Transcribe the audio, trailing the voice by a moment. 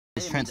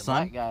Miss Trent's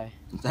son? Guy.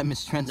 Is that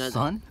Miss Trent's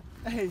son?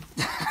 Hey,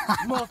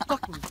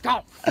 motherfucking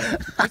go!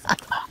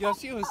 Yo,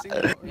 she was singing.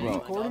 Are you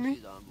recording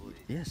me?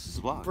 Yes, it's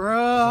a vlog.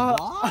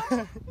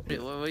 Bruh!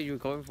 What are you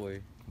recording for?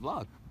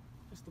 Vlog.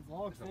 It's the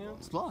vlog, fam.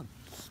 It's vlog.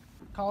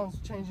 Colin's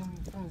changing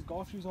his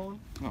golf shoes on.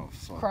 Oh,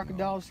 fuck.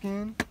 Crocodile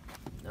skin.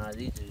 Nah,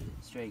 these are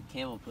straight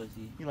camel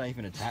pussy. You like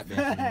finna tap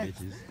dance them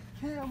bitches.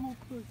 Camel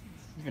pussy.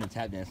 You finna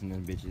tap dancing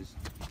them bitches.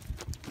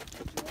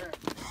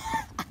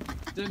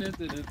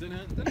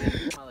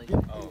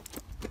 Oh.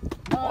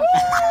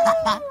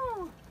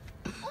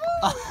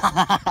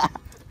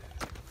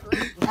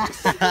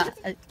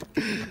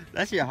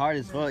 That shit hard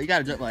as fuck. You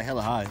gotta jump like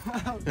hella high.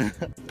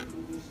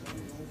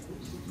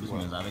 This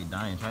one is Zabe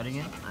dying. Try it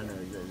again. I know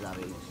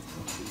Zabe.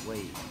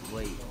 Wait.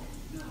 What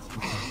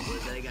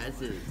that guy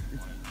said?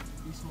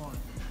 Be smart.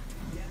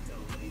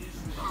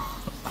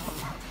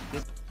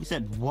 You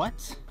said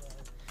what?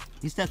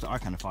 These steps are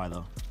kind of far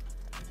though.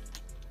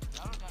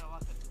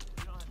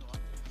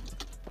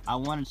 I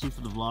wanted to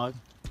for the vlog.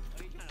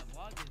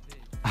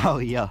 Oh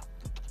yeah.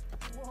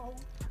 Whoa.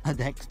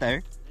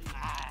 Dexter.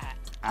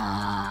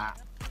 Oh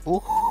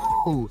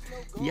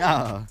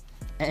yeah.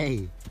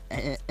 Hey,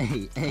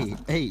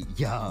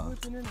 yeah.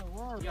 Flipping in a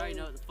roar, You already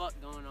know what the fuck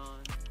going on.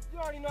 You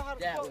already know how to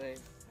That fuck. way.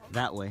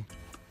 That way.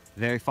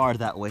 Very far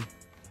that way.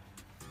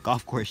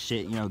 Golf course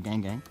shit, you know,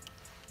 gang gang.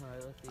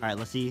 Alright,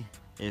 let's see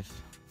if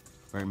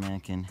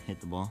Birdman can hit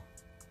the ball.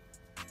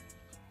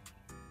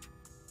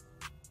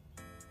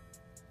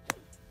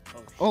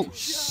 Oh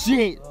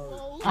shit!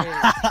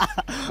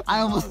 I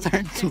almost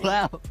turned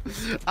 12.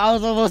 I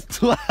was almost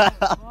 12.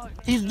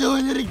 He's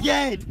doing it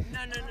again. No.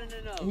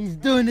 He's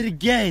doing it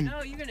again.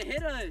 No, you're gonna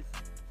hit us. You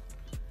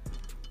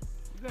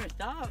better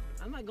stop.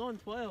 I'm not going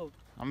 12.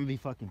 I'm gonna be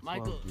fucking 12.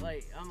 Michael,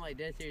 dude. I'm like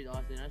dead serious,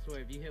 Austin. I swear,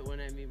 if you hit one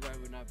at me, bro,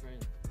 we're not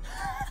friends.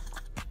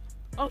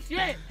 Oh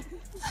shit!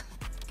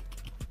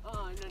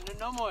 Oh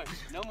no more.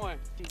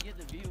 Can you get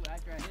the view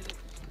after I hit it?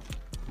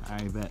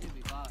 Alright, bet. It'll be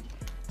fine.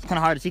 It's kind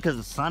of hard to see because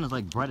the sun is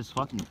like bright as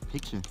fucking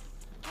picture.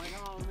 Wait, no,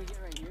 when we get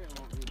right here, it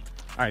won't be.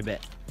 Alright,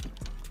 bet. It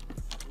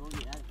won't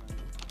be as bright.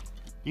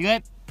 You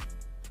good?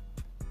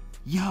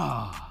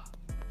 Yeah.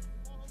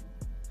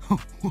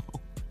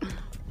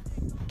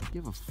 You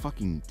have a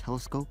fucking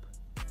telescope?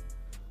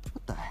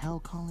 What the hell,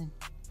 Colin?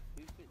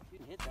 You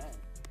can hit that.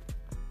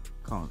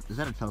 Colin, is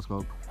that a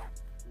telescope?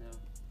 No.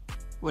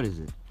 What is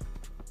it?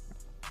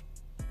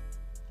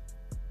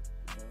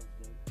 Telescope.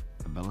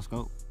 A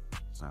beloscope?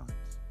 Silence.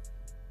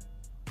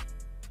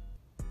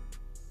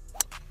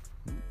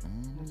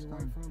 And When it's your gone.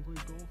 right friend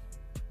plays golf,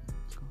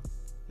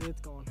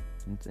 It's gone.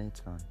 it's gone. It's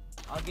gone.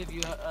 I'll give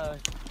you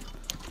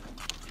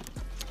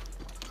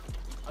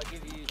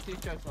two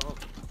strokes of hope.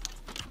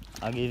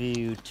 I'll give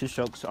you 2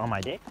 strokes on my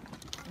dick.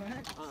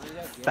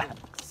 That's good.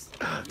 Facts.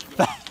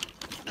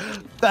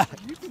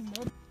 Facts. You can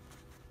never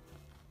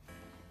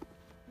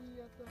be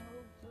at the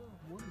hotel.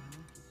 What is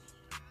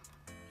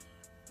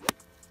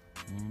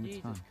And it's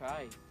Jesus gone.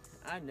 Christ.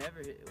 I never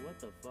hit. What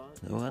the fuck?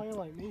 this? What? Playing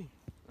like me.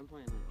 I'm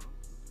playing like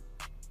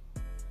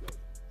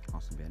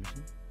Austin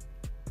Anderson.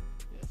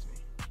 Yeah, it's me.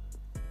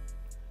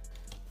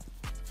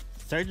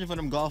 Searching for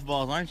them golf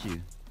balls, aren't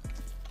you?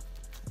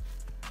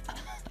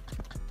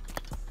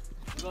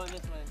 You're going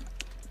this way.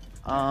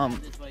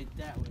 This way,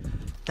 that way.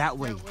 That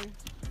way.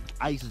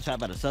 I used to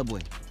trap at a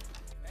Subway.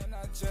 And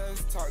I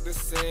just talked to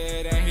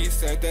Sid and he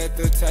said that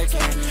the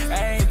Tekken.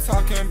 I ain't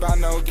talking about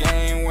no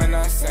game when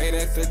I say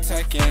that the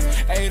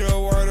Tekken. Ain't a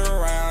word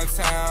around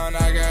town,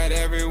 I got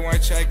everyone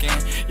checking.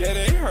 Yeah,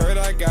 they heard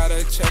I got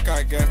a check,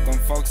 I guess them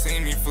folks see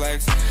me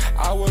flex.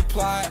 I would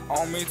plot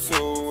on me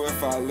too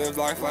if I lived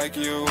life like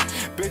you.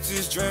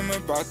 Bitches dream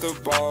about the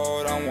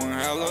boat, I'm one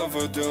hell of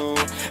a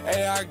dude.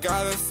 Hey, I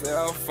got a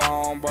cell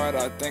phone, but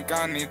I think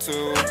I need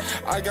to.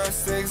 I got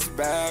 6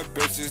 bad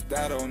bitches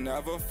that'll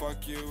never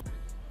fuck you.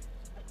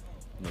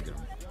 Look at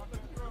him.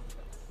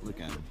 Look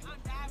at him.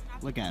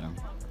 Look at him.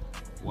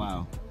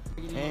 Wow.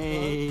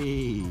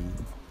 Hey.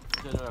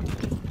 Shut up.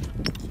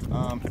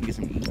 Can we get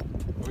some to eat?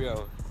 Where we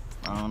go?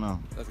 I don't know.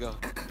 Let's go.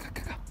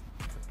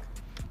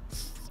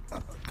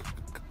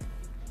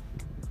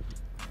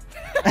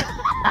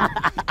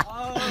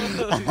 Oh,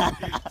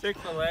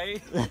 Chick-fil-A.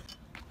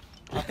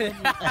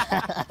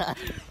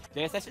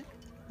 Dance session?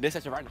 Dance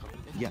session right now.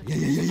 Yeah.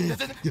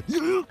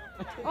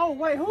 Oh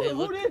wait,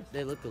 who did?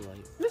 They look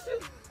alike. This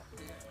is.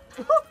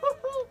 You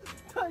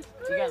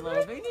got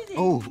little babies?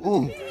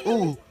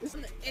 Oh.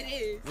 It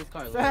is. This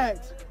car looks.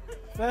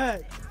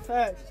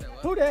 Facts.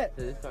 Who that?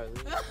 This car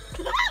looks.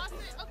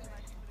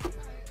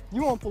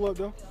 You won't pull up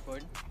though.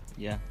 Gordon?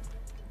 Yeah.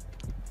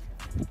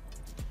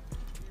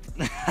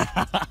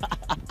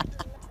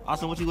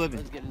 Austin, what you living?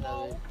 Let's get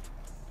another.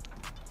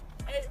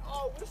 Hey,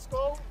 let's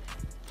go.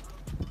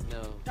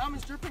 No.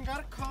 Diamond's dripping, got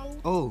a cold.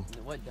 Oh.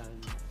 What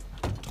diamond?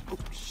 Oh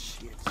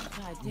shit.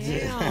 God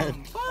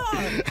damn.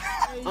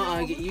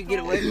 Fuck. You get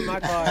away from my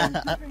car.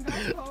 Dripping,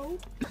 got a cold.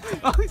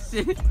 Oh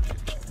shit.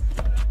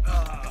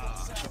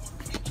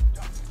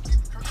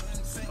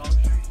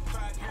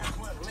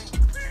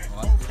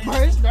 Bro,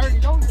 it's dirty,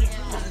 don't get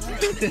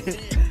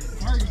it.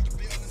 Dirty.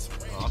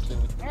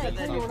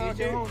 got that new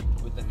feature?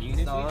 With the munis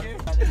feature?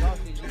 Got the golf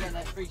feature. You got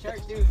that free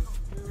shirt too.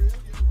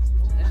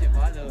 That shit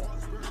fine though.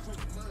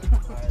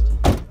 Alright,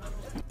 look.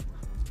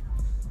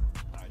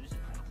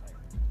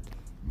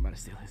 I'm about to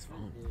steal his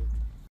phone.